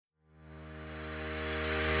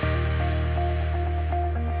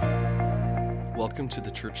Welcome to the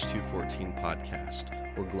Church 214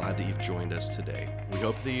 podcast. We're glad that you've joined us today. We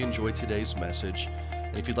hope that you enjoyed today's message.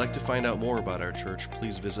 And if you'd like to find out more about our church,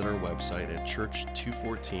 please visit our website at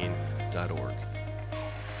church214.org.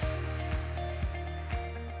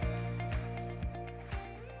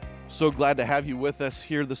 So glad to have you with us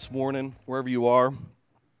here this morning, wherever you are.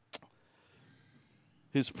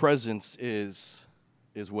 His presence is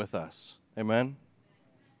with us. Amen?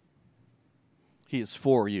 He is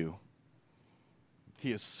for you.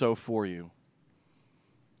 He is so for you.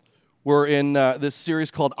 We're in this series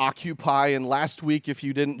called Occupy, and last week, if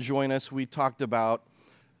you didn't join us, we talked about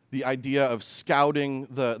the idea of scouting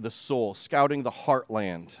the soul, scouting the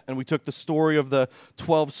heartland. And we took the story of the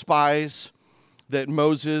 12 spies that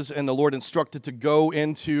Moses and the Lord instructed to go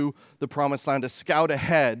into the promised land to scout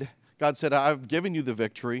ahead. God said, I've given you the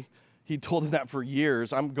victory. He told them that for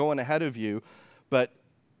years. I'm going ahead of you. But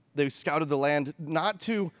they scouted the land not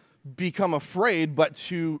to become afraid, but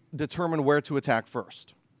to determine where to attack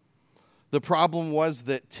first. The problem was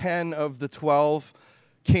that 10 of the 12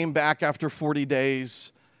 came back after 40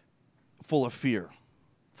 days full of fear,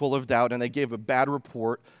 full of doubt, and they gave a bad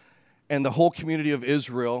report. And the whole community of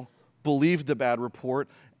Israel believed the bad report,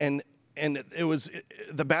 and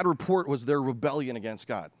the bad report was their rebellion against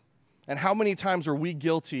God. And how many times are we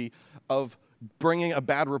guilty of bringing a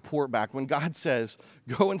bad report back when God says,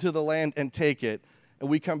 go into the land and take it, and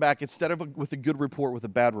we come back instead of with a good report, with a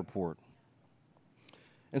bad report?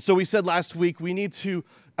 And so we said last week, we need to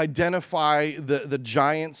identify the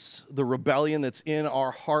giants, the rebellion that's in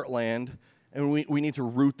our heartland, and we need to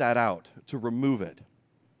root that out, to remove it.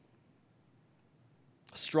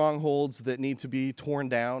 Strongholds that need to be torn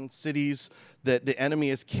down, cities that the enemy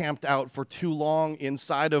has camped out for too long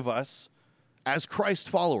inside of us. As Christ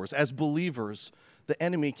followers, as believers, the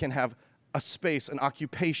enemy can have a space, an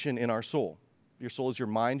occupation in our soul. Your soul is your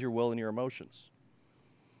mind, your will, and your emotions.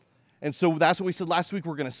 And so that's what we said last week.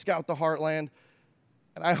 We're going to scout the heartland.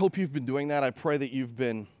 And I hope you've been doing that. I pray that you've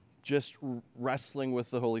been just wrestling with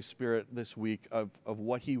the Holy Spirit this week of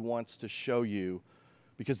what he wants to show you.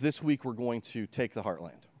 Because this week we're going to take the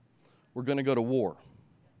heartland. We're going to go to war.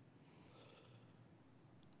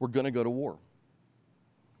 We're going to go to war.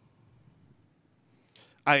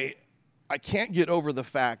 I can't get over the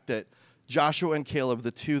fact that Joshua and Caleb, the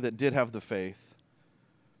two that did have the faith,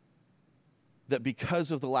 that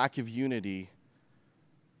because of the lack of unity,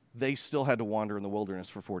 they still had to wander in the wilderness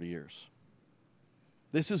for 40 years.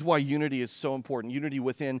 This is why unity is so important. Unity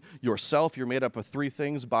within yourself. You're made up of three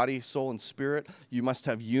things: body, soul, and spirit. You must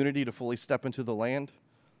have unity to fully step into the land.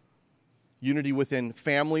 Unity within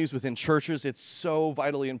families, within churches. It's so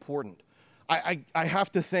vitally important. I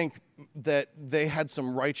have to think that they had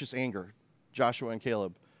some righteous anger, Joshua and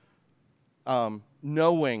Caleb,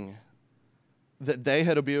 knowing that they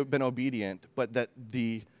had been obedient, but that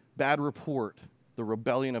the bad report, the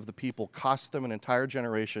rebellion of the people, cost them an entire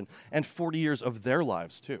generation and 40 years of their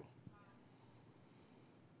lives too.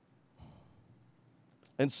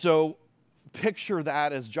 And so picture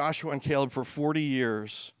that as Joshua and Caleb for 40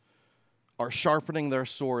 years are sharpening their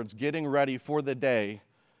swords, getting ready for the day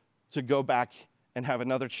to go back and have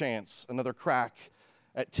another chance, another crack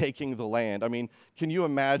at taking the land. I mean, can you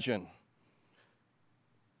imagine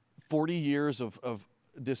 40 years of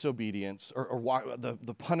disobedience, or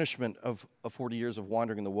the punishment of 40 years of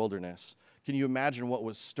wandering in the wilderness? Can you imagine what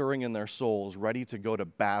was stirring in their souls, ready to go to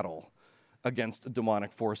battle against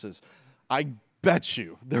demonic forces? I bet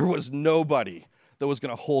you there was nobody that was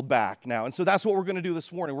going to hold back now. And so that's what we're going to do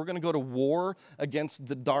this morning. We're going to go to war against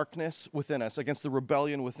the darkness within us, against the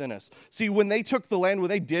rebellion within us. See, when they took the land, when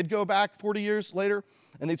they did go back 40 years later,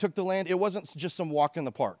 and they took the land, it wasn't just some walk in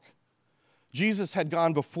the park. Jesus had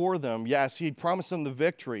gone before them. Yes, he'd promised them the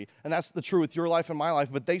victory, and that's the truth with your life and my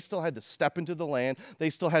life, but they still had to step into the land. They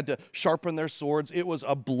still had to sharpen their swords. It was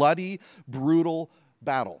a bloody, brutal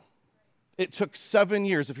battle. It took 7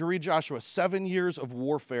 years, if you read Joshua, 7 years of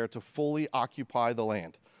warfare to fully occupy the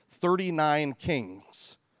land. 39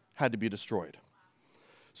 kings had to be destroyed.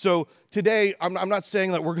 So today, I'm not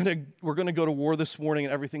saying that we're going to go to war this morning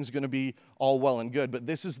and everything's going to be all well and good, but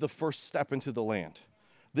this is the first step into the land.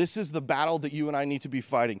 This is the battle that you and I need to be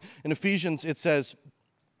fighting. In Ephesians, it says,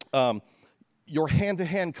 your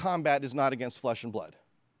hand-to-hand combat is not against flesh and blood,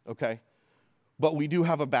 okay? But we do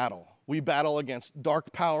have a battle. We battle against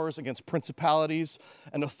dark powers, against principalities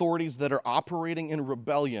and authorities that are operating in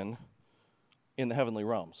rebellion in the heavenly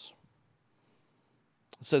realms.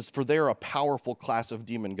 It says, for they are a powerful class of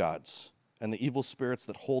demon gods and the evil spirits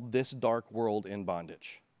that hold this dark world in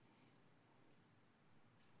bondage.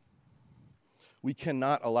 We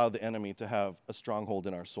cannot allow the enemy to have a stronghold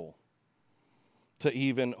in our soul. to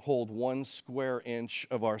even hold 1 square inch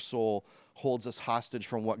of our soul holds us hostage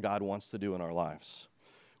from what God wants to do in our lives.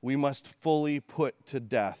 We must fully put to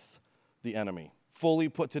death the enemy, fully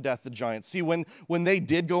put to death the giant. See, when they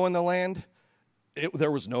did go in the land,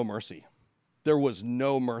 there was no mercy. There was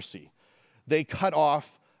no mercy. They cut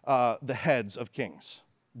off the heads of kings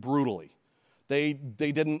brutally. They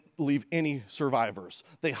didn't leave any survivors.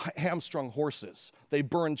 They hamstrung horses. They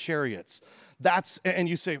burned chariots. And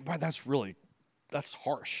you say, "Wow, that's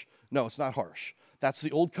harsh." No, it's not harsh. That's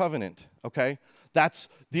the old covenant, okay?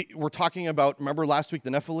 We're talking about, remember last week, the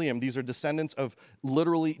Nephilim. These are descendants of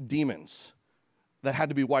literally demons that had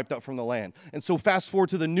to be wiped out from the land. And so fast forward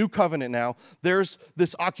to the new covenant now, there's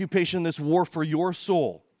this occupation, this war for your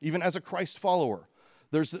soul, even as a Christ follower.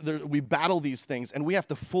 We battle these things, and we have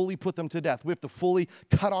to fully put them to death. We have to fully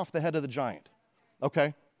cut off the head of the giant,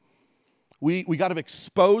 okay? We got to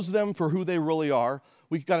expose them for who they really are.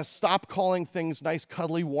 We got to stop calling things nice,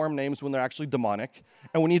 cuddly, warm names when they're actually demonic,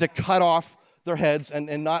 and we need to cut off their heads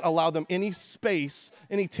and not allow them any space,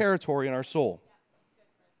 any territory in our soul.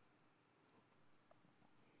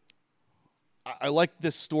 I like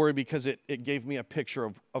this story because it gave me a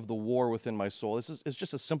picture of the war within my soul. It's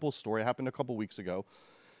just a simple story. It happened a couple weeks ago.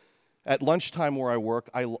 At lunchtime where I work,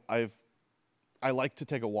 I like to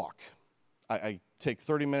take a walk. I take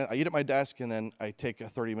 30 minutes. I eat at my desk, and then I take a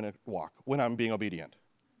 30-minute walk when I'm being obedient.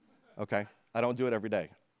 Okay? I don't do it every day.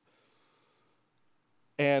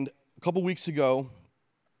 And a couple weeks ago,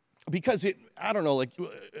 because I don't know,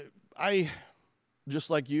 just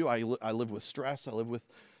like you, I live with stress. I live with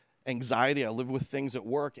anxiety. I live with things at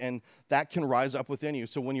work, and that can rise up within you.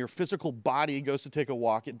 So when your physical body goes to take a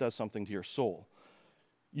walk, it does something to your soul.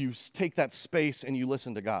 You take that space and you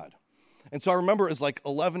listen to God. And so I remember it was like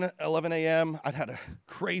 11 a.m. I'd had a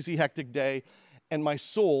crazy hectic day, and my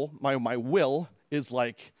soul, my will is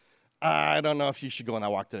like, I don't know if you should go on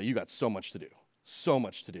that walk today. You got so much to do, so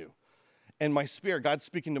much to do. And my spirit, God's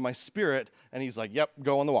speaking to my spirit, and he's like, yep,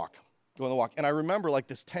 go on the walk, go on the walk. And I remember like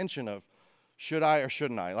this tension of, should I or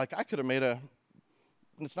shouldn't I? Like I could have made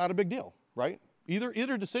it's not a big deal, right?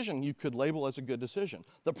 Either decision you could label as a good decision.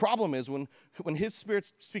 The problem is when his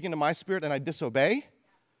spirit's speaking to my spirit and I disobey,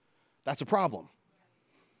 that's a problem.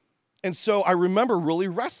 And so I remember really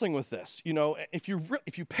wrestling with this. You know, if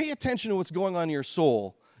you pay attention to what's going on in your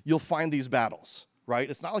soul, you'll find these battles, right?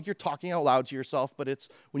 It's not like you're talking out loud to yourself, but it's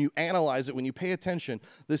when you analyze it, when you pay attention,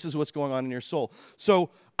 this is what's going on in your soul. So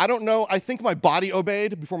I don't know, I think my body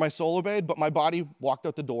obeyed before my soul obeyed, but my body walked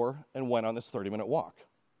out the door and went on this 30-minute walk.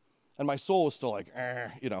 And my soul was still like,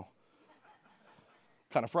 kind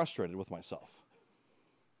of frustrated with myself.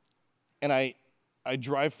 And I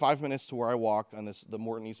drive 5 minutes to where I walk on the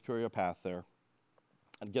Morton East Peoria path there.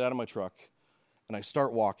 I'd get out of my truck, and I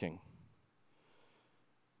start walking.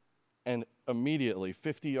 And immediately,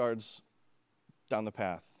 50 yards down the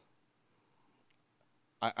path,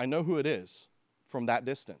 I know who it is from that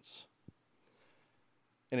distance.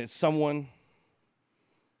 And it's someone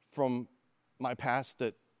from my past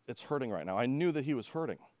that's hurting right now. I knew that he was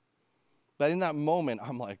hurting. But in that moment,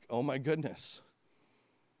 I'm like, oh my goodness.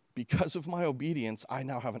 Because of my obedience, I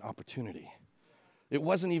now have an opportunity. It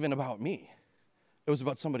wasn't even about me. It was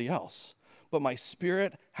about somebody else. But my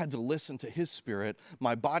spirit had to listen to his spirit.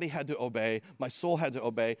 My body had to obey. My soul had to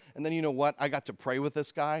obey. And then you know what? I got to pray with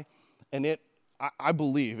this guy, and I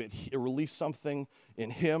believe it released something in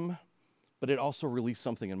him, but it also released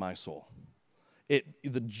something in my soul.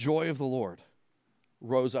 The joy of the Lord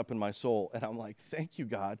rose up in my soul, and I'm like, thank you,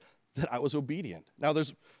 God, that I was obedient. Now,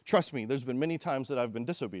 trust me, there's been many times that I've been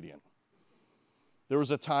disobedient. There was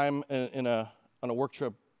a time on a work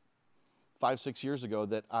trip 5-6 years ago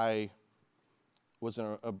that I was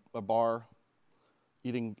in a bar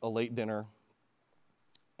eating a late dinner,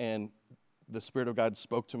 and the Spirit of God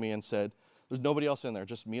spoke to me and said, there's nobody else in there,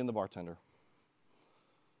 just me and the bartender.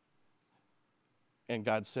 And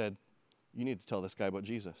God said, you need to tell this guy about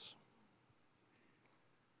Jesus.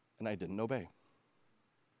 And I didn't obey.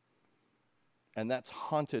 And that's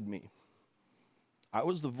haunted me. I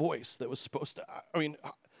was the voice that was supposed to,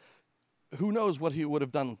 who knows what he would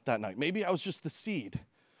have done that night. Maybe I was just the seed.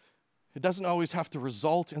 It doesn't always have to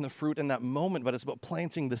result in the fruit in that moment, but it's about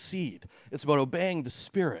planting the seed. It's about obeying the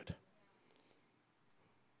Spirit.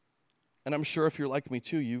 And I'm sure if you're like me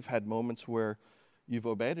too, you've had moments where you've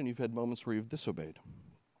obeyed and you've had moments where you've disobeyed.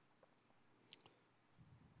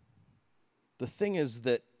 The thing is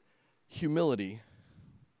that humility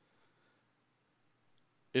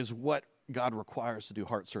is what God requires to do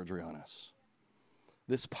heart surgery on us.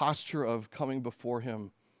 This posture of coming before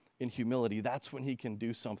him in humility, that's when he can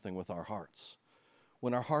do something with our hearts.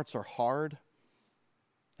 When our hearts are hard,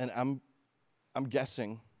 and I'm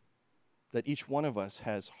guessing that each one of us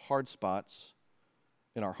has hard spots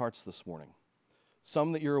in our hearts this morning.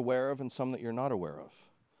 Some that you're aware of and some that you're not aware of.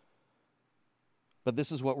 But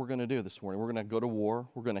this is what we're going to do this morning. We're going to go to war.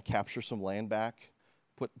 We're going to capture some land back,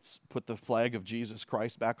 put the flag of Jesus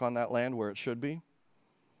Christ back on that land where it should be.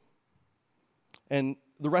 And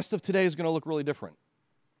the rest of today is going to look really different.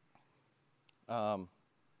 I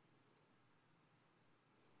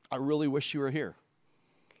really wish you were here.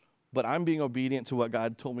 But I'm being obedient to what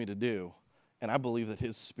God told me to do. And I believe that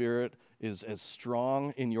his Spirit is as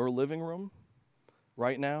strong in your living room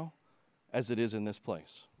right now as it is in this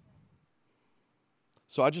place.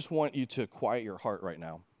 So I just want you to quiet your heart right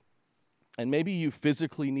now. And maybe you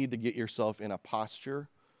physically need to get yourself in a posture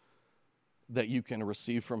that you can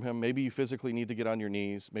receive from him. Maybe you physically need to get on your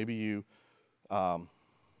knees. Maybe you,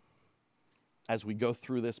 as we go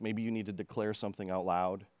through this, maybe you need to declare something out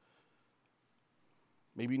loud.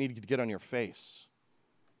 Maybe you need to get on your face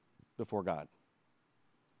before God.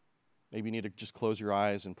 Maybe you need to just close your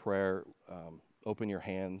eyes in prayer, open your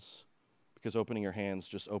hands, because opening your hands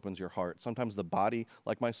just opens your heart. Sometimes the body,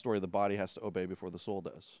 like my story, the body has to obey before the soul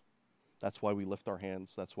does. That's why we lift our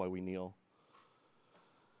hands. That's why we kneel.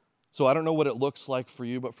 So I don't know what it looks like for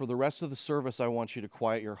you, but for the rest of the service, I want you to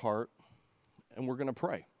quiet your heart, and we're going to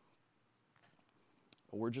pray.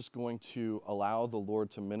 We're just going to allow the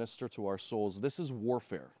Lord to minister to our souls. This is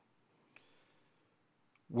warfare.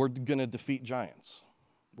 We're going to defeat giants.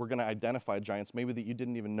 We're going to identify giants, maybe that you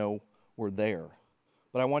didn't even know were there.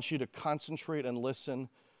 But I want you to concentrate and listen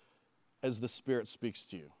as the Spirit speaks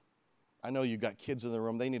to you. I know you've got kids in the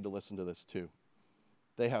room. They need to listen to this too.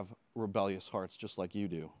 They have rebellious hearts just like you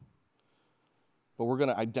do. But we're going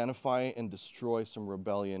to identify and destroy some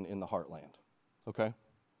rebellion in the heartland, okay?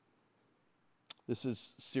 This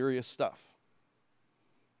is serious stuff,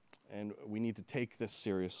 and we need to take this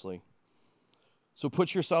seriously. So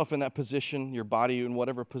put yourself in that position, your body in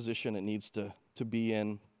whatever position it needs to be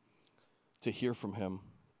in, to hear from him.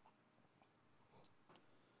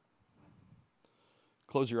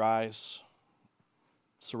 Close your eyes,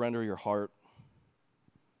 surrender your heart,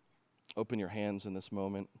 open your hands in this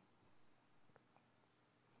moment.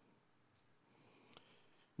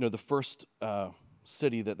 You know, the first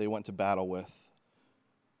city that they went to battle with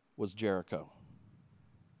was Jericho.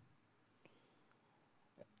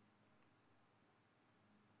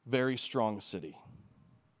 Very strong city.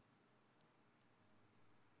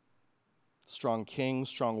 Strong king,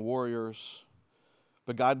 strong warriors.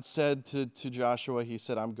 But God said to Joshua, he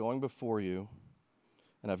said, I'm going before you,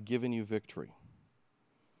 and I've given you victory.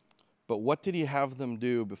 But what did he have them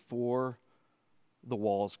do before the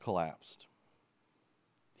walls collapsed?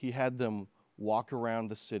 He had them walk around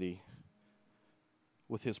the city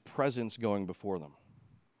with his presence going before them.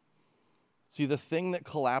 See, the thing that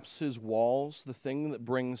collapses walls, the thing that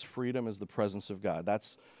brings freedom is the presence of God.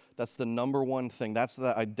 That's the number one thing. That's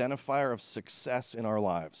the identifier of success in our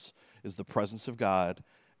lives, is the presence of God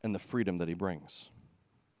and the freedom that he brings.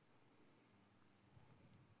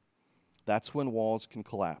 That's when walls can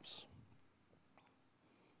collapse.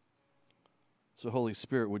 So, Holy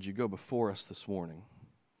Spirit, would you go before us this morning?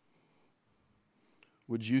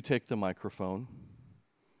 Would you take the microphone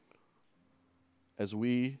as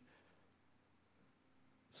we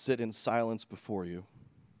sit in silence before you?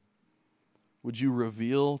 Would you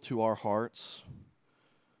reveal to our hearts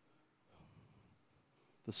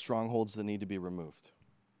the strongholds that need to be removed?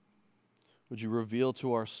 Would you reveal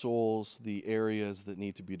to our souls the areas that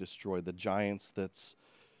need to be destroyed, the giants that's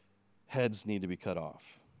heads need to be cut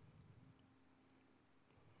off?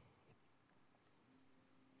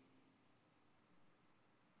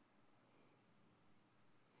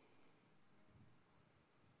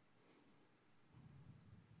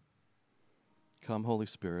 Come, Holy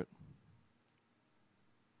Spirit.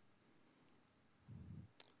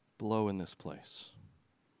 Blow in this place.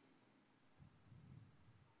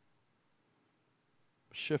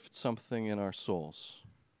 Shift something in our souls.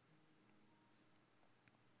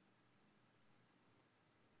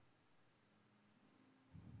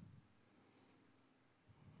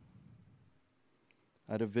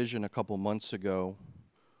 I had a vision a couple months ago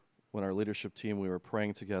when our leadership team, we were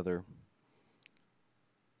praying together.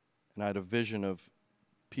 And I had a vision of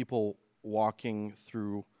people walking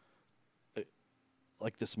through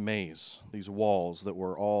like this maze, these walls that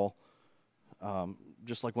were all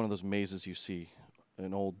just like one of those mazes you see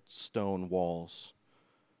in old stone walls.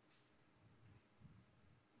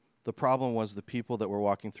 The problem was the people that were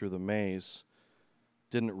walking through the maze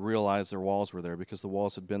didn't realize their walls were there because the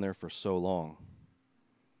walls had been there for so long.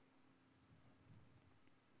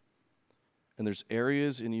 And there's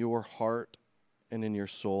areas in your heart and in your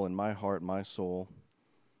soul, in my heart, my soul,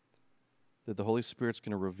 that the Holy Spirit's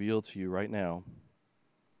going to reveal to you right now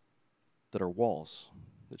that are walls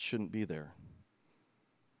that shouldn't be there.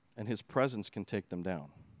 And his presence can take them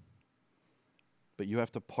down. But you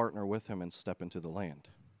have to partner with him and step into the land.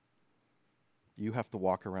 You have to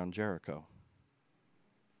walk around Jericho.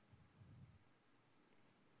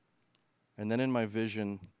 And then in my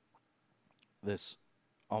vision, this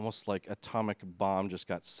almost like atomic bomb just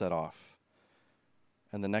got set off.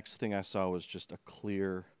 And the next thing I saw was just a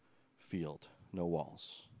clear field, no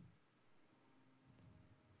walls.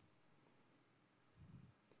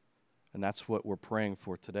 And that's what we're praying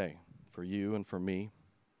for today, for you and for me,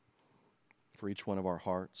 for each one of our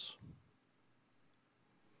hearts.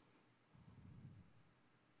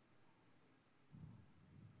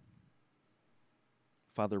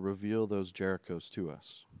 Father, reveal those Jerichos to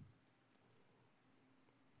us.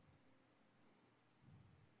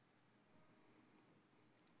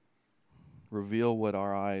 Reveal what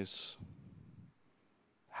our eyes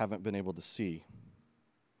haven't been able to see.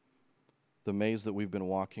 The maze that we've been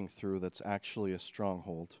walking through that's actually a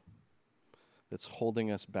stronghold, that's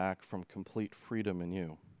holding us back from complete freedom in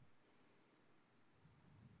you.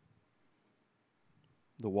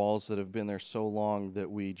 The walls that have been there so long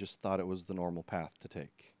that we just thought it was the normal path to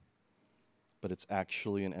take. But it's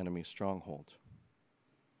actually an enemy stronghold.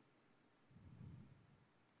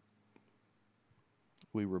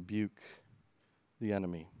 We rebuke the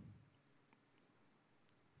enemy.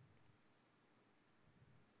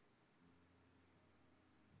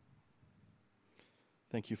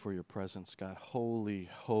 Thank you for your presence, God. Holy,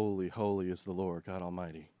 holy, holy is the Lord, God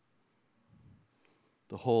Almighty.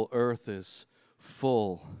 The whole earth is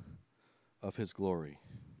full of his glory.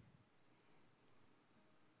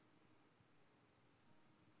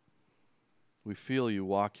 We feel you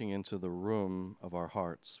walking into the room of our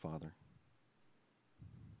hearts, Father.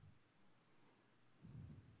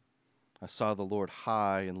 I saw the Lord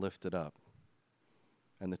high and lifted up,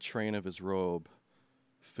 and the train of his robe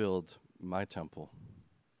filled my temple.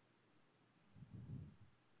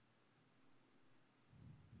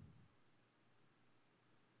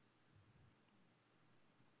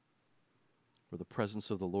 Where the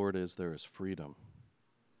presence of the Lord is, there is freedom.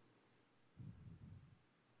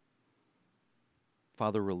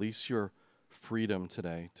 Father, release your freedom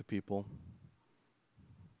today to people.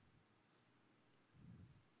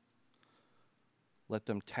 Let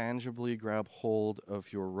them tangibly grab hold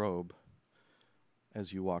of your robe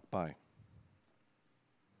as you walk by.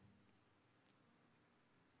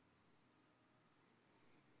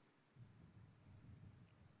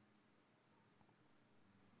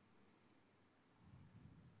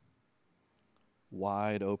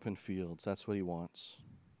 Wide open fields, that's what he wants.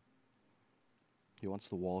 He wants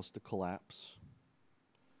the walls to collapse.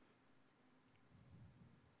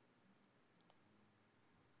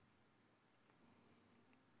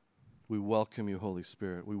 We welcome you, Holy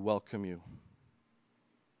Spirit. We welcome you.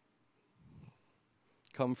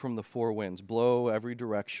 Come from the four winds. Blow every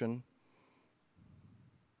direction.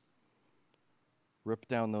 Rip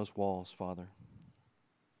down those walls, Father.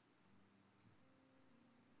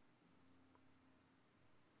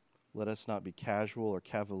 Let us not be casual or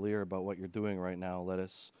cavalier about what you're doing right now. Let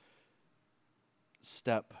us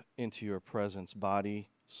step into your presence, body,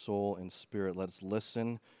 soul, and spirit. Let us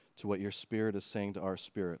listen to what your spirit is saying to our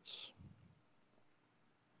spirits.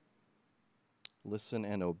 Listen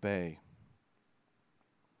and obey.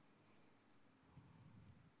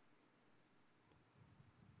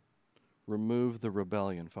 Remove the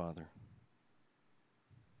rebellion, Father.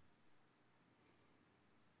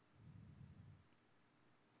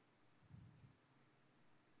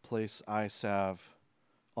 Place eye salve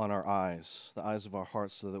on our eyes, the eyes of our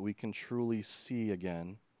hearts, so that we can truly see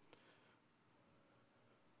again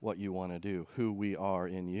what you want to do, who we are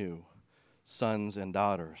in you, sons and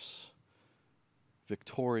daughters,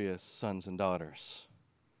 victorious sons and daughters.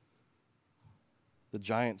 The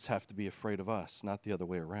giants have to be afraid of us, not the other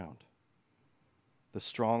way around. The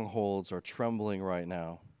strongholds are trembling right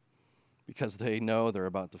now because they know they're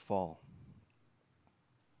about to fall.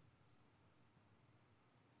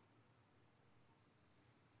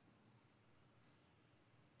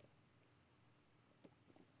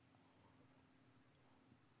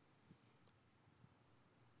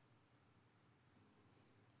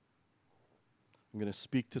 I'm going to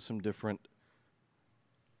speak to some different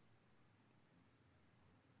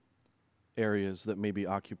areas that may be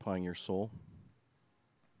occupying your soul.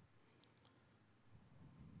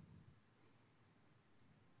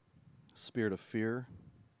 Spirit of fear.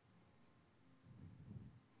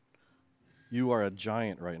 You are a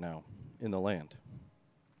giant right now in the land.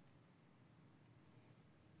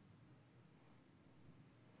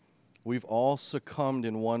 We've all succumbed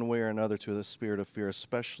in one way or another to the spirit of fear,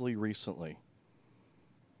 especially recently.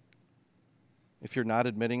 If you're not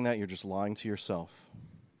admitting that, you're just lying to yourself.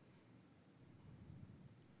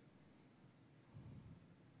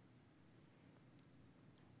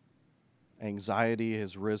 Anxiety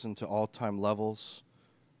has risen to all-time levels.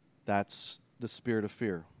 That's the spirit of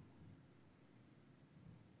fear.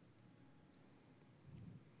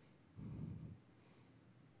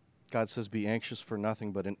 God says, be anxious for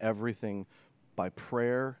nothing, but in everything by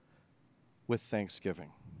prayer with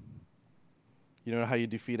thanksgiving. You know how you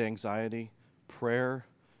defeat anxiety? Prayer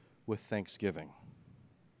with thanksgiving.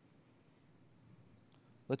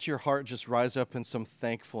 Let your heart just rise up in some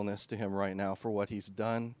thankfulness to him right now for what he's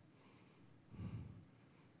done.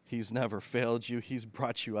 He's never failed you. He's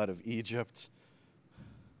brought you out of Egypt.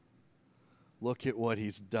 Look at what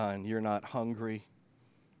he's done. You're not hungry.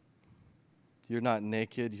 You're not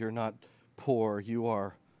naked. You're not poor. You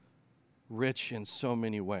are rich in so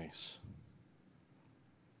many ways.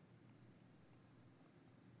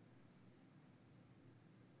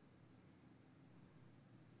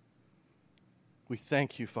 We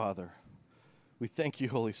thank you, Father. We thank you,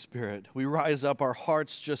 Holy Spirit. We rise up, our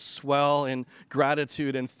hearts just swell in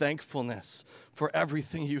gratitude and thankfulness for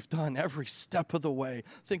everything you've done, every step of the way.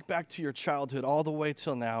 Think back to your childhood all the way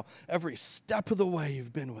till now. Every step of the way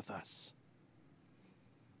you've been with us.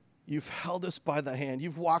 You've held us by the hand.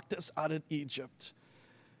 You've walked us out of Egypt.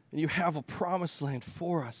 And you have a promised land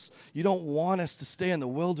for us. You don't want us to stay in the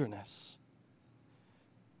wilderness.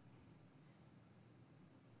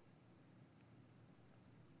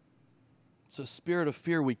 So, spirit of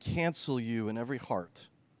fear, we cancel you in every heart.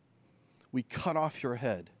 We cut off your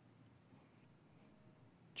head.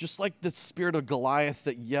 Just like the spirit of Goliath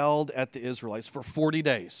that yelled at the Israelites for 40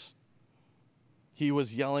 days. He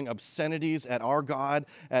was yelling obscenities at our God,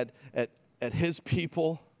 at his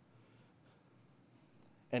people.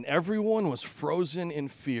 And everyone was frozen in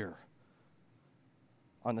fear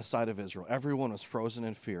on the side of Israel. Everyone was frozen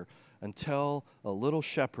in fear until a little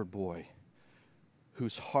shepherd boy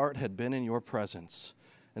whose heart had been in your presence,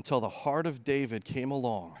 until the heart of David came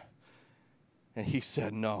along. And he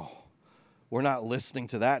said, no, we're not listening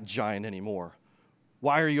to that giant anymore.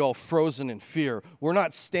 Why are you all frozen in fear? We're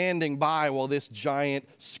not standing by while this giant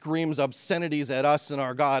screams obscenities at us and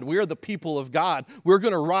our God. We're the people of God. We're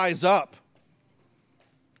going to rise up.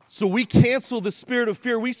 So we cancel the spirit of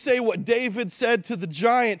fear. We say what David said to the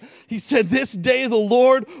giant. He said, this day the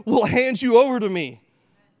Lord will hand you over to me.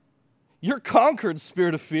 You're conquered,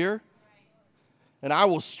 spirit of fear. And I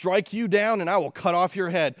will strike you down and I will cut off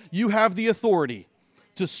your head. You have the authority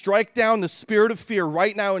to strike down the spirit of fear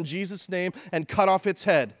right now in Jesus' name and cut off its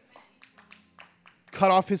head.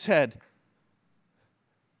 Cut off his head.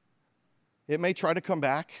 It may try to come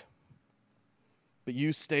back, but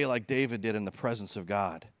you stay like David did in the presence of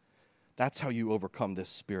God. That's how you overcome this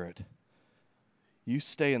spirit. You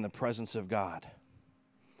stay in the presence of God.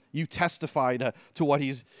 You testify to what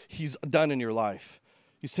he's done in your life.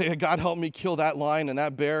 You say, God, help me kill that lion and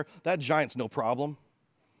that bear. That giant's no problem.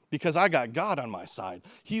 Because I got God on my side.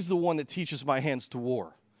 He's the one that teaches my hands to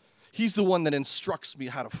war. He's the one that instructs me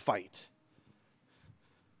how to fight.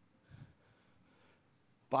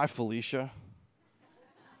 Bye, Felicia.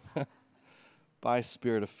 Bye,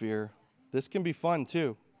 spirit of fear. This can be fun,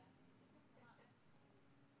 too.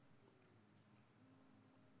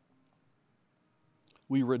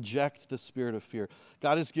 We reject the spirit of fear.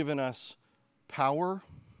 God has given us power,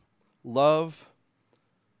 love,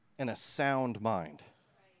 and a sound mind.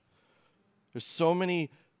 There's so many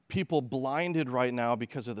people blinded right now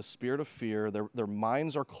because of the spirit of fear. Their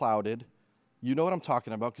minds are clouded. You know what I'm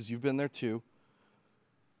talking about because you've been there too.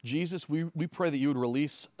 Jesus, we pray that you would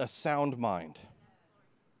release a sound mind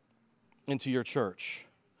into your church.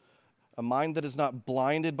 A mind that is not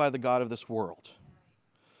blinded by the god of this world.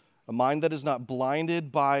 A mind that is not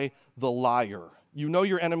blinded by the liar. You know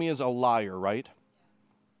your enemy is a liar, right?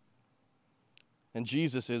 And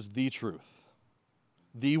Jesus is the truth,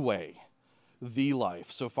 the way, the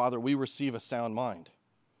life. So, Father, we receive a sound mind.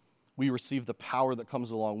 We receive the power that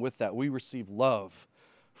comes along with that. We receive love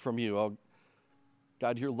from you. Oh,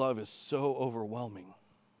 God, your love is so overwhelming.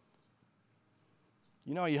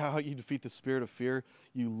 You know how you defeat the spirit of fear?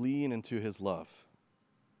 You lean into his love.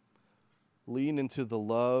 Lean into the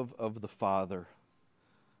love of the Father.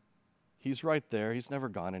 He's right there. He's never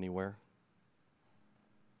gone anywhere.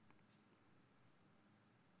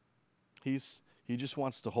 He just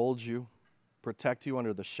wants to hold you, protect you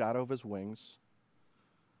under the shadow of his wings,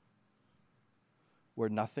 where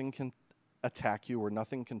nothing can attack you, where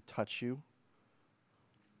nothing can touch you.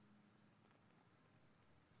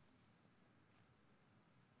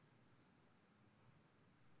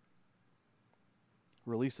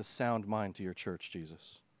 Release a sound mind to your church,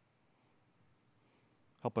 Jesus.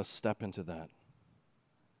 Help us step into that.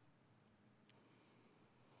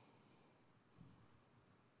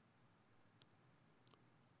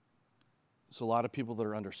 There's a lot of people that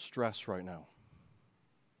are under stress right now.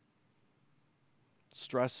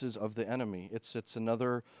 Stress is of the enemy. It's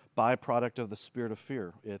another byproduct of the spirit of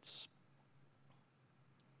fear. It's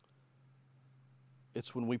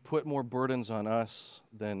when we put more burdens on us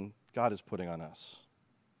than God is putting on us.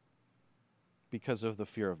 Because of the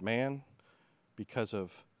fear of man, because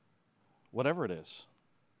of whatever it is.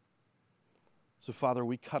 So, Father,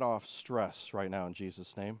 we cut off stress right now in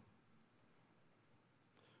Jesus' name.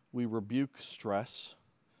 We rebuke stress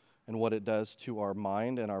and what it does to our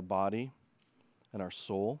mind and our body and our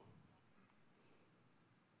soul.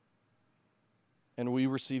 And we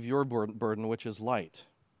receive your burden, which is light.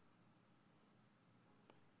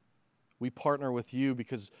 We partner with you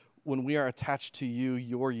because when we are attached to you,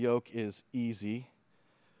 your yoke is easy,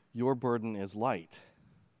 your burden is light.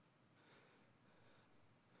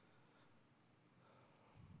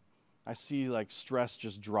 I see like stress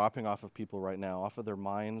just dropping off of people right now, off of their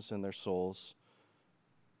minds and their souls.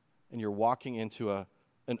 And you're walking into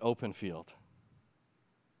an open field,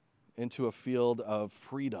 into a field of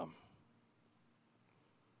freedom.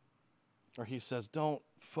 Or he says, don't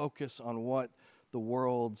focus on what the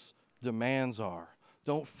world's demands are.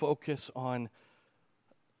 Don't focus on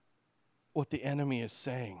what the enemy is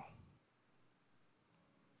saying.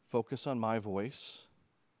 Focus on my voice.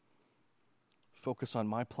 Focus on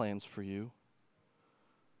my plans for you.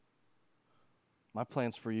 My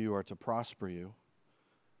plans for you are to prosper you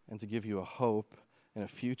and to give you a hope and a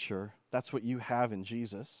future. That's what you have in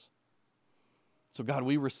Jesus. So God,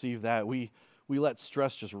 we receive that. We let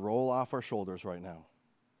stress just roll off our shoulders right now.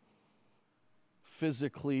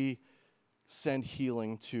 Physically send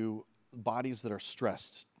healing to bodies that are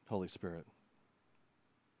stressed, Holy Spirit.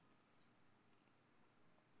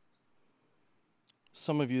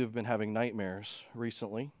 Some of you have been having nightmares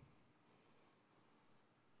recently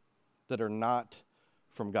that are not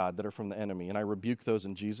from God, that are from the enemy, and I rebuke those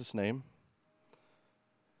in Jesus' name.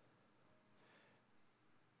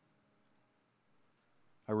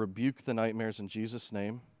 I rebuke the nightmares in Jesus'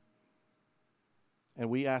 name. And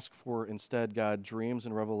we ask for, instead, God, dreams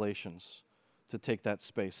and revelations to take that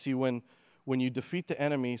space. See, when you defeat the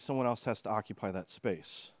enemy, someone else has to occupy that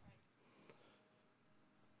space.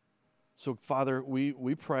 So, Father,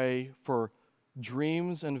 we pray for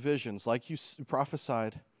dreams and visions, like you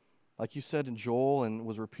prophesied, like you said in Joel and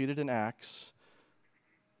was repeated in Acts,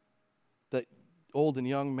 that old and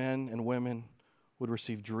young men and women would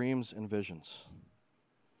receive dreams and visions.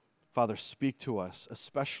 Father, speak to us,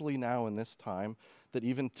 especially now in this time, that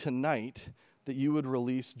even tonight, that you would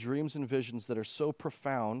release dreams and visions that are so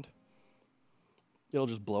profound, it'll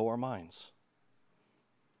just blow our minds.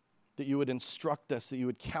 That you would instruct us, that you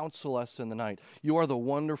would counsel us in the night. You are the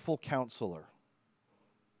wonderful counselor.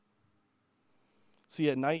 See,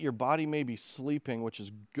 at night, your body may be sleeping, which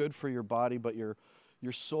is good for your body, but your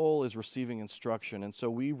soul is receiving instruction. And so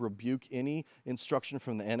we rebuke any instruction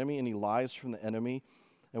from the enemy, any lies from the enemy,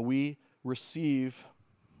 and we receive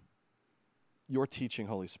your teaching,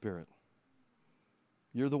 Holy Spirit.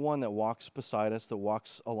 You're the one that walks beside us, that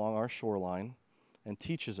walks along our shoreline and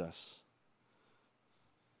teaches us.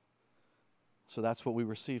 So that's what we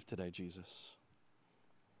receive today, Jesus.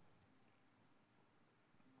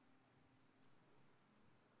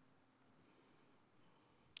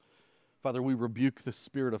 Father, we rebuke the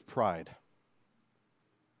spirit of pride.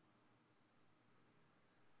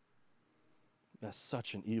 That's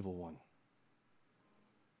such an evil one.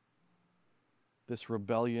 This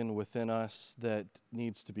rebellion within us that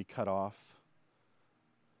needs to be cut off.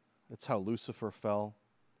 It's how Lucifer fell.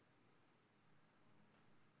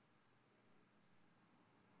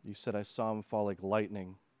 You said, I saw him fall like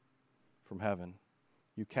lightning from heaven.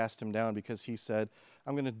 You cast him down because he said,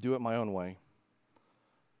 I'm going to do it my own way.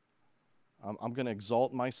 I'm going to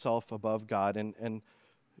exalt myself above God. And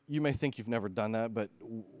you may think you've never done that, but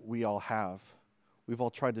we all have. We've all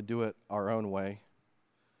tried to do it our own way.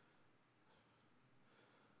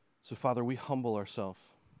 So, Father, we humble ourselves.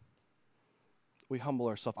 We humble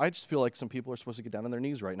ourselves. I just feel like some people are supposed to get down on their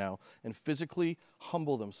knees right now and physically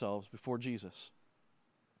humble themselves before Jesus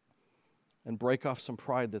and break off some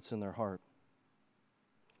pride that's in their heart.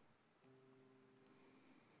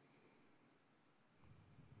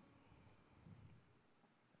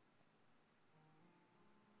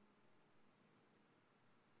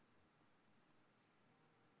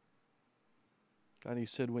 God, you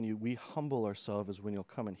said when we humble ourselves is when you'll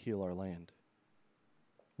come and heal our land.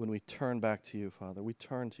 When we turn back to you, Father, we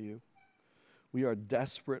turn to you. We are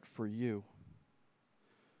desperate for you.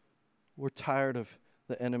 We're tired of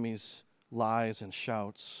the enemy's lies and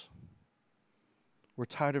shouts. We're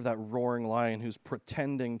tired of that roaring lion who's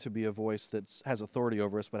pretending to be a voice that has authority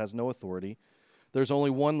over us but has no authority. There's only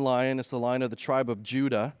one lion. It's the lion of the tribe of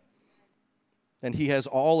Judah. And he has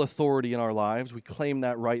all authority in our lives. We claim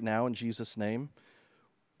that right now in Jesus' name.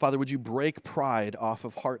 Father, would you break pride off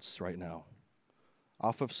of hearts right now,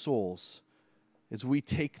 off of souls, as we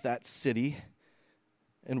take that city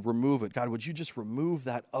and remove it. God, would you just remove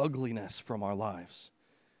that ugliness from our lives?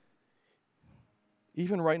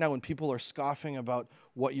 Even right now when people are scoffing about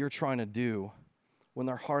what you're trying to do, when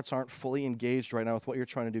their hearts aren't fully engaged right now with what you're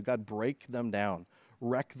trying to do, God, break them down.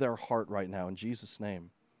 Wreck their heart right now in Jesus'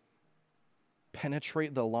 name.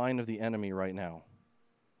 Penetrate the line of the enemy right now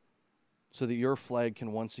so that your flag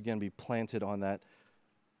can once again be planted on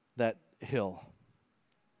that hill.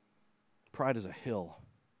 Pride is a hill.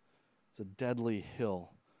 It's a deadly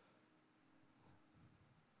hill.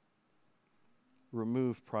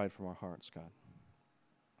 Remove pride from our hearts, God.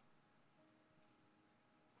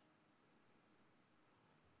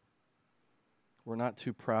 We're not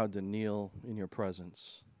too proud to kneel in your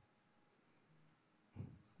presence.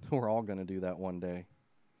 We're all going to do that one day.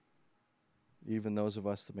 Even those of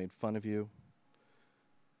us that made fun of you.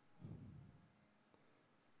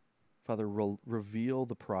 Father, reveal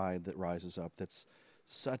the pride that rises up. That's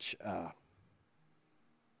such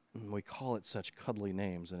we call it such cuddly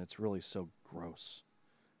names, and it's really so gross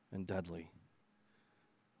and deadly.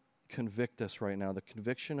 Convict us right now. The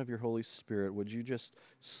conviction of your Holy Spirit, would you just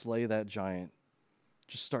slay that giant?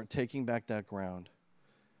 Just start taking back that ground.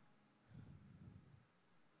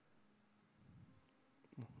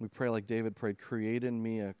 We pray like David prayed, create in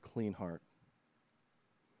me a clean heart.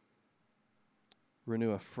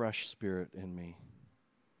 Renew a fresh spirit in me.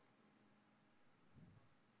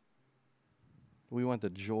 We want the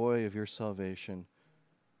joy of your salvation.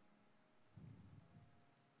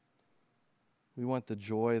 We want the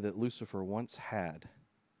joy that Lucifer once had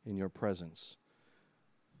in your presence.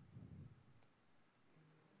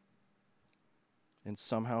 And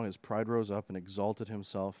somehow his pride rose up and exalted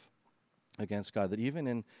himself against God. That even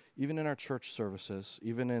in our church services,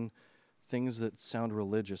 even in things that sound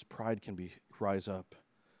religious, pride can rise up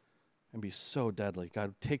and be so deadly.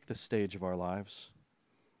 God, take the stage of our lives.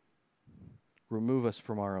 Remove us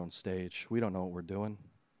from our own stage. We don't know what we're doing.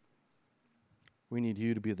 We need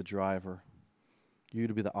you to be the driver, you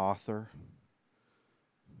to be the author,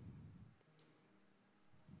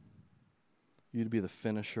 you to be the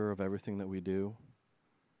finisher of everything that we do.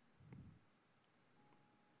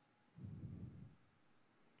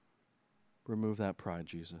 Remove that pride,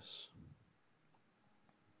 Jesus.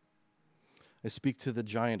 I speak to the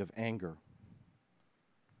giant of anger.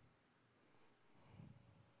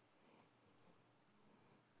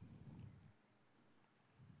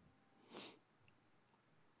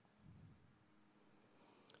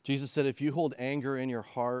 Jesus said, if you hold anger in your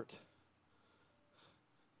heart,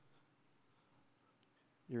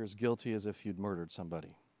 you're as guilty as if you'd murdered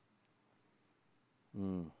somebody.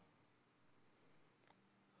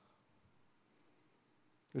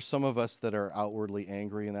 There's some of us that are outwardly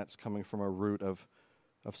angry, and that's coming from a root of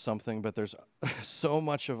something, but there's so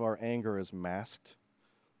much of our anger is masked.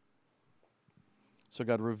 So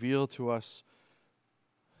God, reveal to us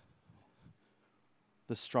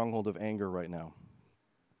the stronghold of anger right now.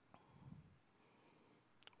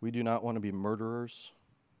 We do not want to be murderers,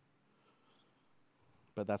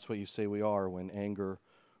 but that's what you say we are when anger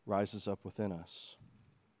rises up within us.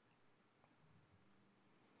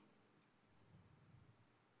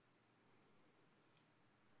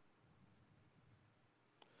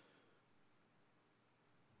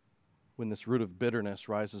 When this root of bitterness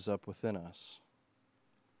rises up within us.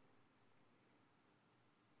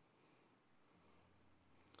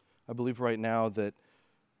 I believe right now that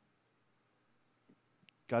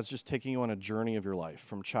God's just taking you on a journey of your life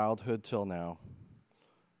from childhood till now.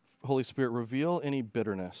 Holy Spirit, reveal any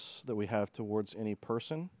bitterness that we have towards any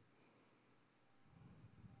person,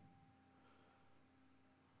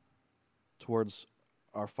 towards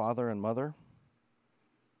our father and mother,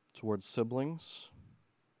 towards siblings,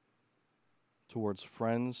 towards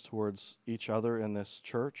friends, towards each other in this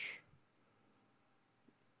church,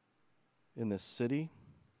 in this city.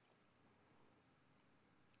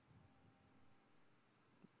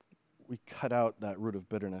 We cut out that root of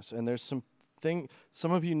bitterness. And there's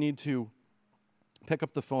some of you need to pick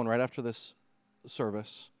up the phone right after this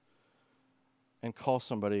service and call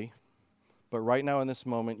somebody. But right now in this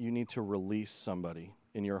moment, you need to release somebody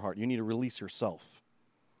in your heart. You need to release yourself.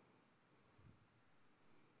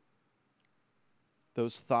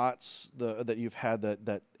 those thoughts that you've had,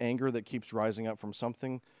 that anger that keeps rising up from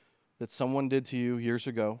something that someone did to you years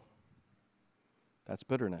ago, that's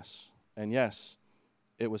bitterness. And yes,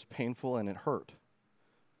 it was painful and it hurt.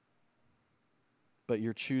 But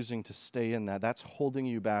you're choosing to stay in that. That's holding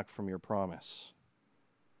you back from your promise.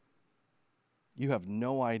 You have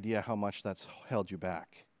no idea how much that's held you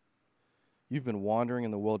back. You've been wandering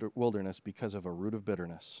in the wilderness because of a root of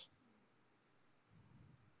bitterness.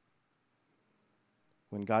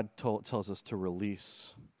 When God tells us to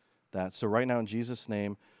release that. So right now, in Jesus'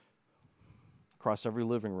 name, across every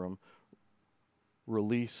living room,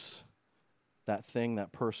 release that thing,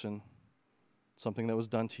 that person, something that was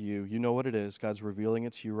done to you. You know what it is. God's revealing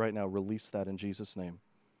it to you right now. Release that in Jesus' name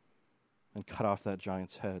and cut off that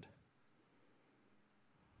giant's head.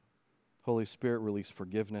 Holy Spirit, release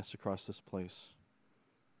forgiveness across this place.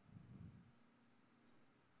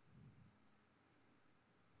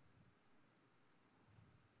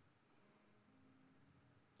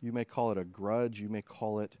 You may call it a grudge. You may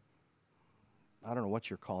call it, I don't know what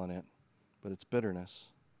you're calling it, but it's bitterness.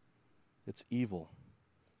 It's evil.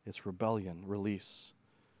 It's rebellion. Release.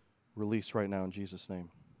 Release right now in Jesus' name.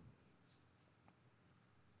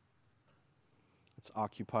 It's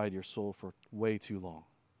occupied your soul for way too long.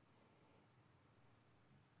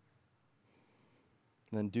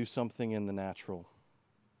 And then do something in the natural.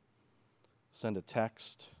 Send a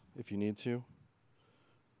text if you need to.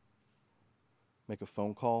 Make a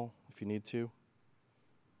phone call if you need to.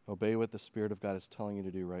 Obey what the Spirit of God is telling you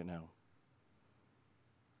to do right now.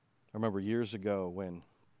 I remember years ago when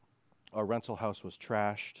our rental house was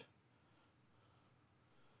trashed,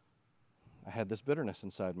 I had this bitterness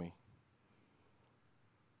inside me.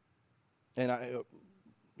 And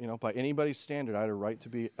by anybody's standard, I had a right to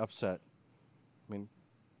be upset. I mean,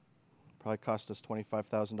 probably cost us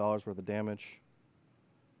 $25,000 worth of damage.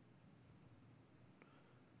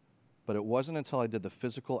 But it wasn't until I did the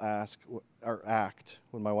physical act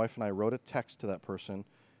when my wife and I wrote a text to that person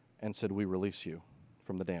and said, "We release you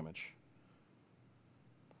from the damage."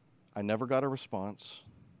 I never got a response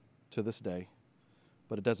to this day,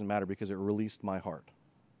 but it doesn't matter because it released my heart.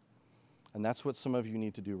 And that's what some of you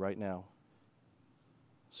need to do right now.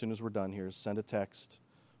 As soon as we're done here, is send a text,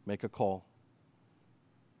 make a call,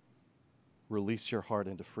 release your heart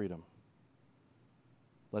into freedom.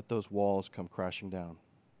 Let those walls come crashing down.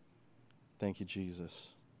 Thank you,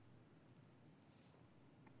 Jesus.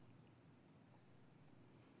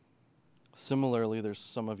 Similarly, there's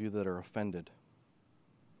some of you that are offended.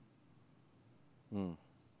 And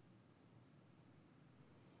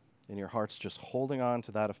your heart's just holding on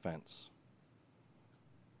to that offense.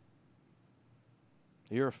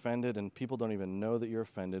 You're offended, and people don't even know that you're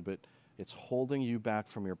offended, but it's holding you back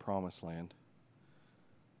from your promised land.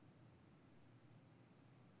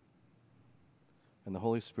 And the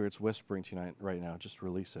Holy Spirit's whispering to you right now, just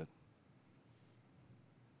release it.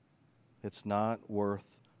 It's not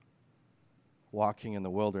worth walking in the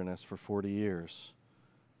wilderness for 40 years.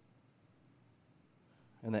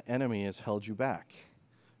 And the enemy has held you back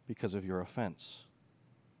because of your offense.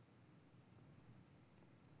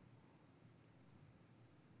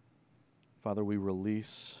 Father, we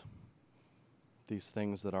release these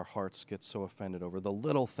things that our hearts get so offended over, the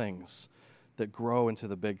little things that grow into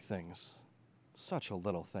the big things. Such a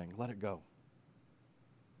little thing. Let it go.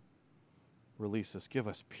 Release us. Give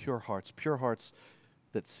us pure hearts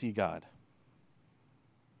that see God.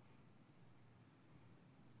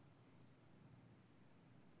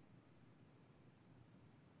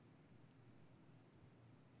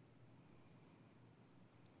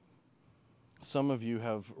 Some of you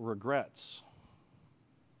have regrets.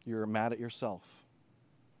 You're mad at yourself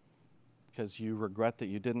because you regret that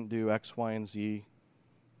you didn't do X, Y, and Z.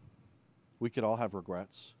 We could all have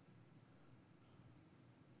regrets.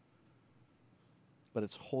 But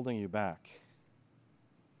it's holding you back.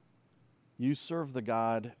 You serve the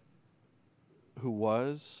God who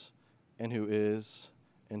was and who is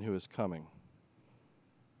coming.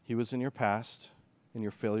 He was in your past, in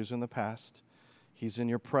your failures in the past. He's in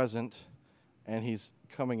your present, and he's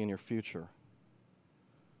coming in your future.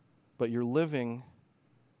 But you're living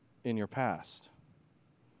in your past.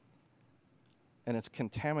 And it's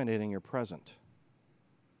contaminating your present.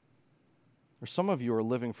 Or some of you are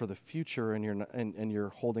living for the future and you're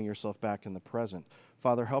holding yourself back in the present.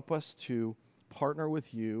 Father, help us to partner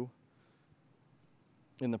with you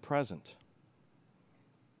in the present.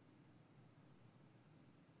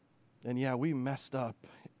 And yeah, we messed up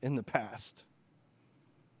in the past.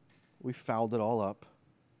 We fouled it all up.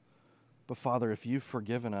 But Father, if you've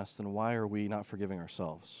forgiven us, then why are we not forgiving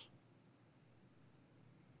ourselves?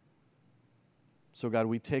 So God,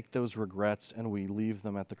 we take those regrets and we leave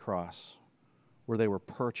them at the cross where they were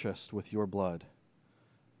purchased with your blood.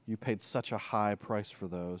 You paid such a high price for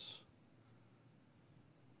those.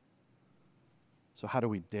 So how do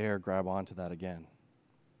we dare grab onto that again?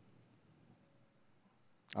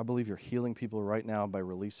 I believe you're healing people right now by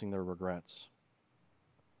releasing their regrets.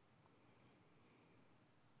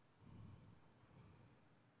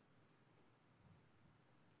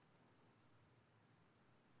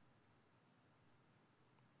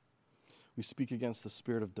 We speak against the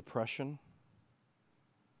spirit of depression.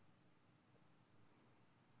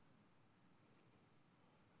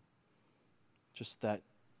 Just that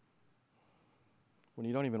when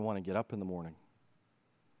you don't even want to get up in the morning.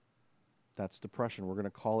 That's depression. We're going to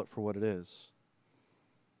call it for what it is.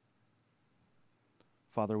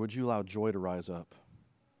 Father, would you allow joy to rise up?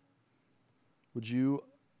 Would you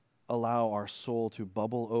allow our soul to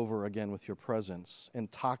bubble over again with your presence,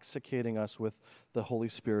 intoxicating us with the Holy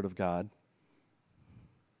Spirit of God?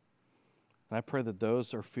 And I pray that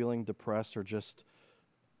those who are feeling depressed or just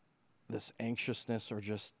this anxiousness or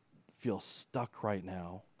just feel stuck right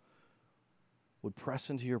now would press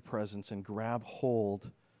into your presence and grab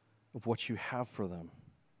hold of what you have for them.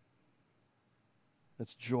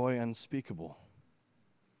 It's joy unspeakable.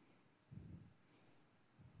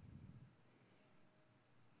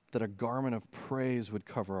 That a garment of praise would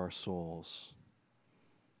cover our souls,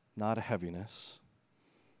 not a heaviness.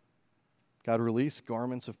 God, release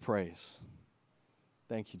garments of praise.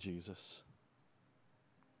 Thank you, Jesus.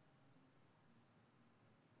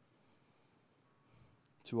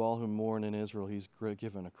 To all who mourn in Israel, he's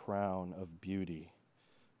given a crown of beauty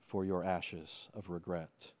for your ashes of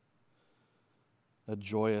regret. A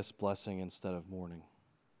joyous blessing instead of mourning.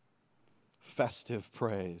 Festive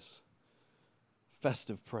praise.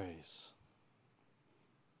 Festive praise.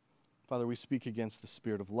 Father, we speak against the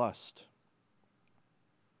spirit of lust.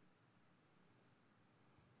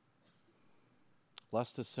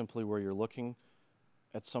 Lust is simply where you're looking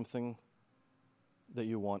at something that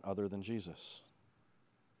you want other than Jesus.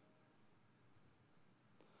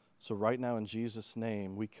 So right now in Jesus'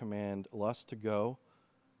 name, we command lust to go,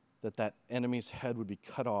 that enemy's head would be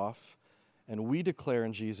cut off, and we declare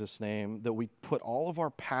in Jesus' name that we put all of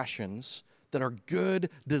our passions that are good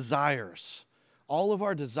desires, all of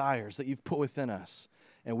our desires that you've put within us,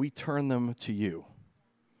 and we turn them to you,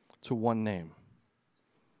 to one name.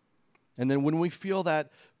 And then when we feel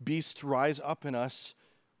that beast rise up in us,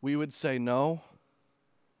 we would say, no,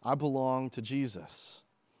 I belong to Jesus.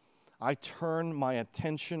 I turn my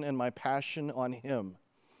attention and my passion on him.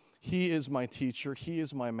 He is my teacher. He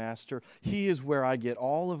is my master. He is where I get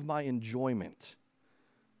all of my enjoyment.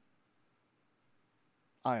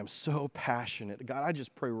 I am so passionate. God, I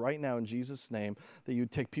just pray right now in Jesus' name that you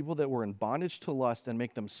would take people that were in bondage to lust and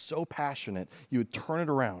make them so passionate. You would turn it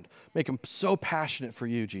around. Make them so passionate for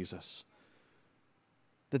you, Jesus,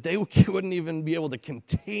 that they wouldn't even be able to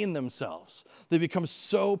contain themselves. They become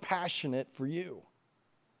so passionate for you.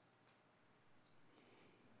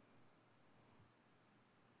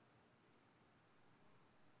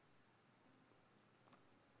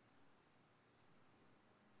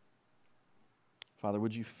 Father,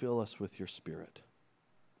 would you fill us with your Spirit?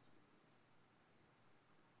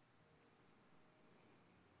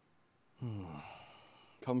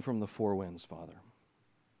 Come from the four winds, Father.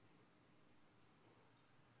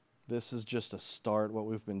 This is just a start, what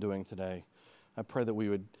we've been doing today. I pray that we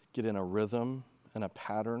would get in a rhythm and a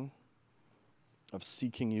pattern of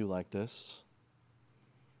seeking you like this,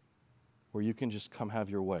 where you can just come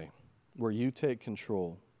have your way, where you take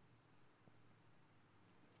control,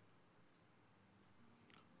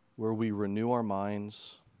 where we renew our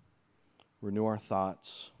minds, renew our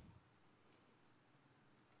thoughts.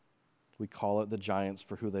 We call it the giants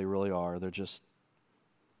for who they really are. They're just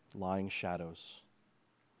lying shadows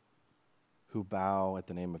who bow at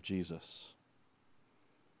the name of Jesus.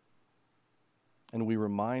 And we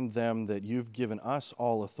remind them that you've given us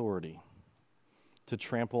all authority to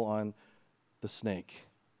trample on the snake,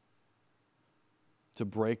 to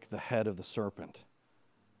break the head of the serpent,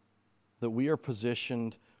 that we are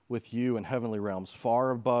positioned with you in heavenly realms,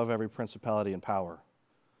 far above every principality and power.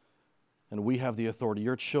 And we have the authority.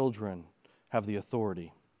 Your children have the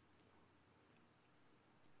authority.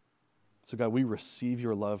 So God, we receive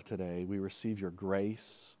your love today. We receive your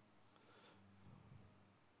grace.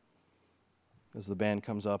 As the band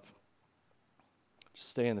comes up, just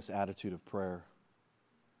stay in this attitude of prayer.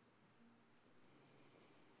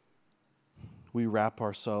 We wrap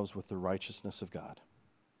ourselves with the righteousness of God.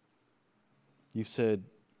 You've said,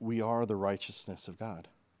 we are the righteousness of God.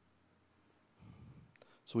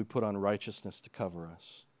 So we put on righteousness to cover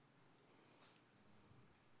us.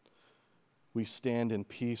 We stand in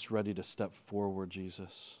peace, ready to step forward,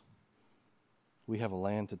 Jesus. We have a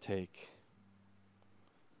land to take.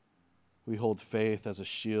 We hold faith as a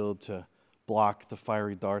shield to block the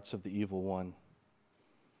fiery darts of the evil one.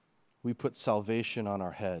 We put salvation on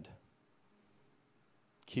our head,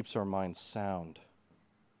 keeps our minds sound,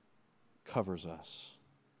 covers us.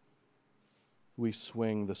 We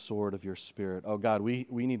swing the sword of your Spirit. Oh God, we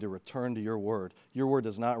need to return to your word. Your word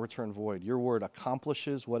does not return void. Your word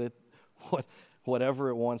accomplishes whatever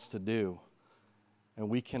it wants to do. And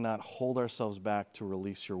we cannot hold ourselves back to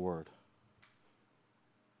release your word.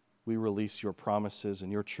 We release your promises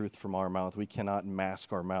and your truth from our mouth. We cannot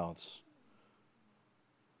mask our mouths.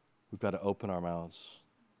 We've got to open our mouths.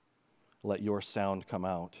 Let your sound come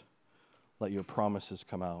out. Let your promises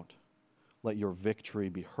come out. Let your victory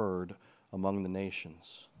be heard among the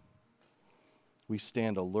nations. We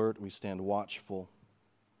stand alert. We stand watchful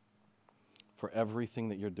for everything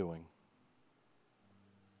that you're doing.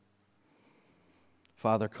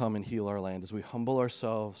 Father, come and heal our land. As we humble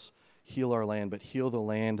ourselves, heal our land, but heal the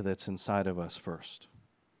land that's inside of us first.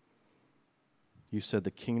 You said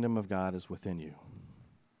the kingdom of God is within you.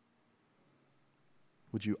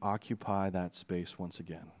 Would you occupy that space once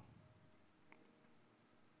again?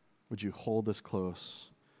 Would you hold us close?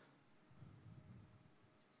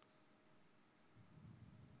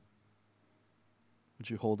 Would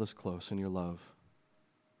you hold us close in your love?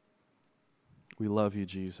 We love you,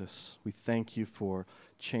 Jesus. We thank you for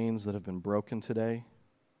chains that have been broken today,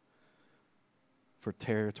 for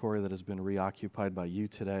territory that has been reoccupied by you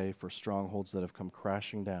today, for strongholds that have come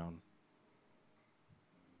crashing down.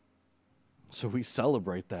 So we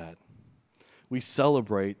celebrate that. We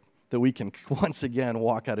celebrate that we can once again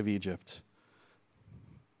walk out of Egypt,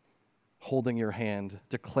 holding your hand,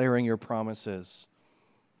 declaring your promises.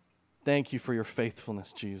 Thank you for your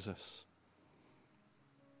faithfulness, Jesus.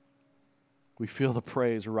 We feel the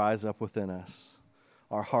praise rise up within us.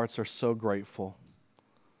 Our hearts are so grateful.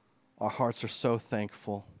 Our hearts are so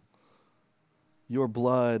thankful. Your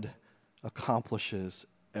blood accomplishes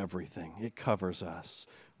everything. It covers us.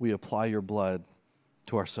 We apply your blood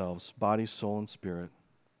to ourselves, body, soul, and spirit.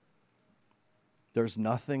 There's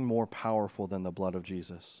nothing more powerful than the blood of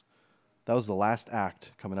Jesus. That was the last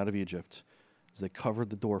act coming out of Egypt, as they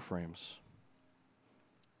covered the door frames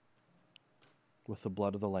with the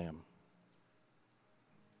blood of the Lamb.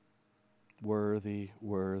 Worthy,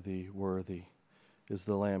 worthy, worthy is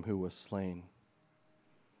the Lamb who was slain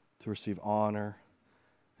to receive honor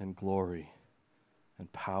and glory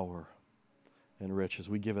and power and riches.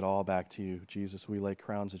 We give it all back to you, Jesus. We lay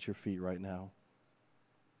crowns at your feet right now.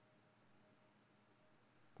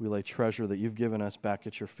 We lay treasure that you've given us back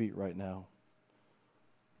at your feet right now.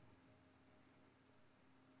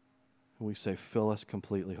 And we say, fill us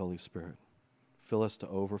completely, Holy Spirit. Fill us to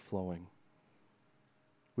overflowing.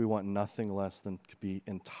 We want nothing less than to be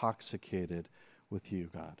intoxicated with you,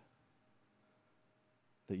 God.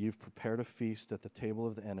 That you've prepared a feast at the table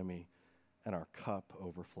of the enemy, and our cup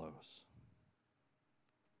overflows.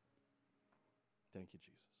 Thank you,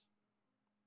 Jesus.